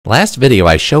Last video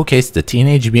I showcased the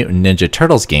Teenage Mutant Ninja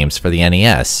Turtles games for the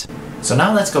NES. So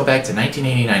now let's go back to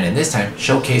 1989 and this time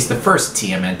showcase the first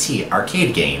TMNT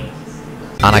arcade game.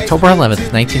 On October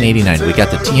 11th, 1989, we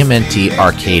got the TMNT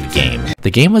arcade game.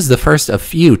 The game was the first of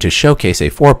few to showcase a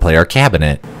 4-player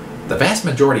cabinet. The vast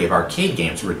majority of arcade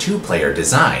games were 2-player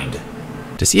designed.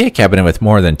 To see a cabinet with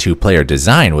more than 2-player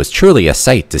design was truly a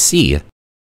sight to see.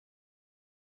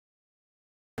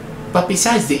 But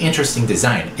besides the interesting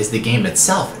design, is the game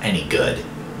itself any good?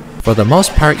 For the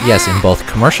most part, yes, in both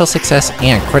commercial success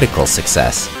and critical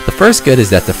success. The first good is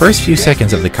that the first few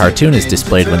seconds of the cartoon is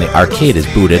displayed when the arcade is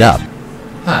booted up.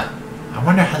 Huh, I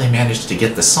wonder how they managed to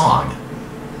get the song.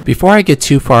 Before I get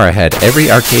too far ahead, every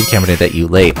arcade cabinet that you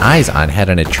lay eyes on had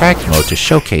an attract mode to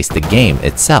showcase the game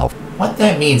itself. What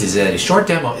that means is that a short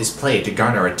demo is played to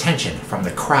garner attention from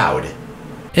the crowd.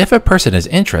 If a person is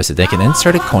interested, they can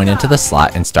insert a coin into the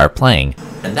slot and start playing.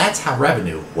 And that's how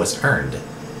revenue was earned.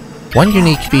 One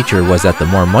unique feature was that the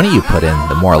more money you put in,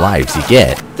 the more lives you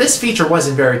get. This feature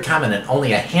wasn't very common and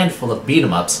only a handful of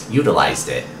beat-em-ups utilized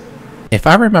it. If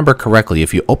I remember correctly,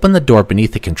 if you open the door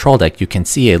beneath the control deck, you can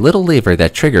see a little lever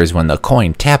that triggers when the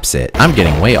coin taps it. I'm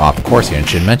getting way off course here and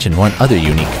should mention one other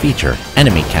unique feature,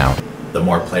 enemy count. The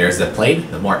more players that played,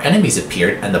 the more enemies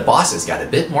appeared and the bosses got a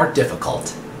bit more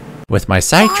difficult. With my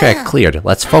sidetrack cleared,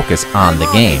 let's focus on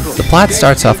the game. The plot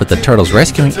starts off with the Turtles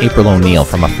rescuing April O'Neil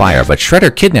from a fire, but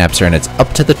Shredder kidnaps her and it's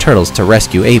up to the Turtles to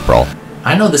rescue April.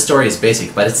 I know the story is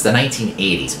basic, but it's the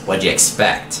 1980s. What'd you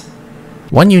expect?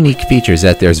 One unique feature is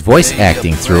that there's voice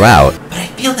acting throughout, but I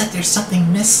feel that there's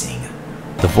something missing.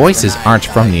 The voices aren't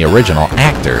from the original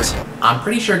actors. I'm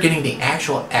pretty sure getting the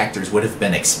actual actors would have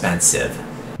been expensive.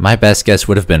 My best guess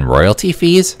would have been royalty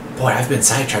fees? Boy, I've been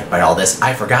sidetracked by all this.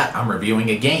 I forgot I'm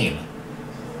reviewing a game.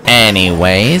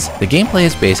 Anyways, the gameplay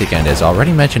is basic and as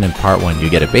already mentioned in part 1, you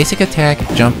get a basic attack,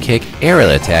 jump kick, aerial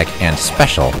attack, and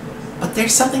special. But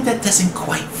there's something that doesn't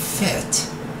quite fit.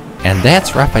 And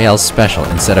that's Raphael's special.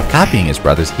 Instead of copying his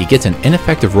brothers, he gets an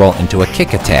ineffective roll into a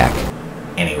kick attack.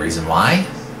 Any reason why?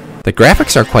 The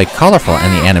graphics are quite colorful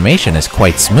and the animation is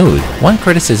quite smooth. One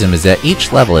criticism is that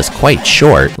each level is quite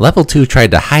short. Level 2 tried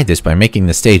to hide this by making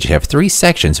the stage have 3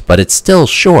 sections, but it's still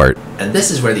short. And this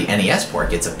is where the NES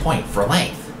port gets a point for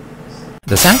length.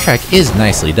 The soundtrack is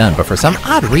nicely done, but for some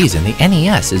odd reason the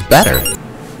NES is better.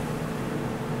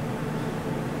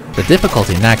 The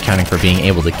difficulty, not counting for being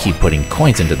able to keep putting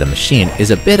coins into the machine,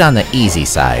 is a bit on the easy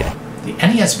side. The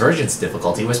NES version's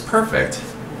difficulty was perfect.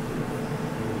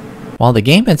 While the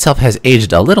game itself has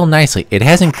aged a little nicely, it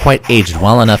hasn't quite aged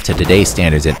well enough to today's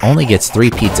standards and only gets 3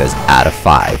 pizzas out of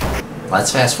 5.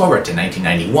 Let's fast forward to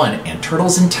 1991 and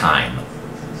Turtles in Time.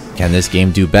 Can this game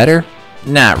do better?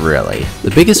 Not really. The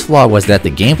biggest flaw was that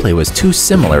the gameplay was too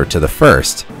similar to the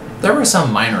first. There were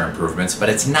some minor improvements, but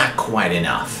it's not quite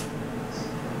enough.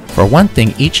 For one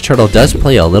thing, each turtle does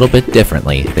play a little bit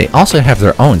differently. They also have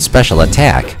their own special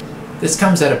attack. This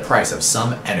comes at a price of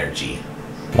some energy.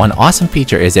 One awesome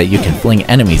feature is that you can fling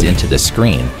enemies into the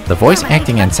screen. The voice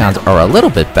acting and sounds are a little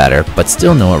bit better, but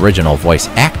still no original voice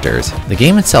actors. The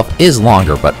game itself is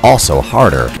longer, but also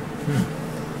harder.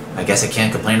 I guess I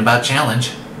can't complain about challenge.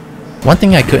 One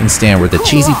thing I couldn't stand were the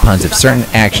cheesy puns if certain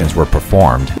actions were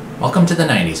performed. Welcome to the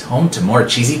 90s, home to more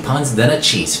cheesy puns than a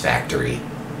cheese factory.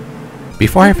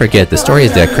 Before I forget, the story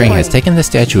is that Krang has taken the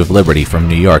Statue of Liberty from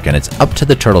New York and it's up to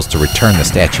the Turtles to return the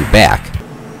statue back.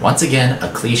 Once again,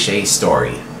 a cliche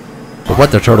story. But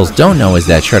what the Turtles don't know is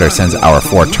that Shredder sends our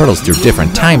 4 Turtles through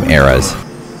different time eras.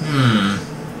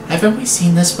 Haven't we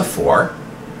seen this before?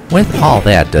 With all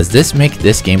that, does this make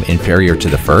this game inferior to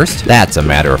the first? That's a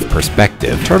matter of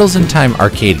perspective. Turtles in Time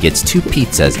Arcade gets 2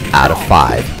 pizzas out of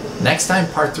 5. Next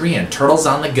time, part 3 and Turtles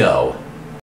on the Go.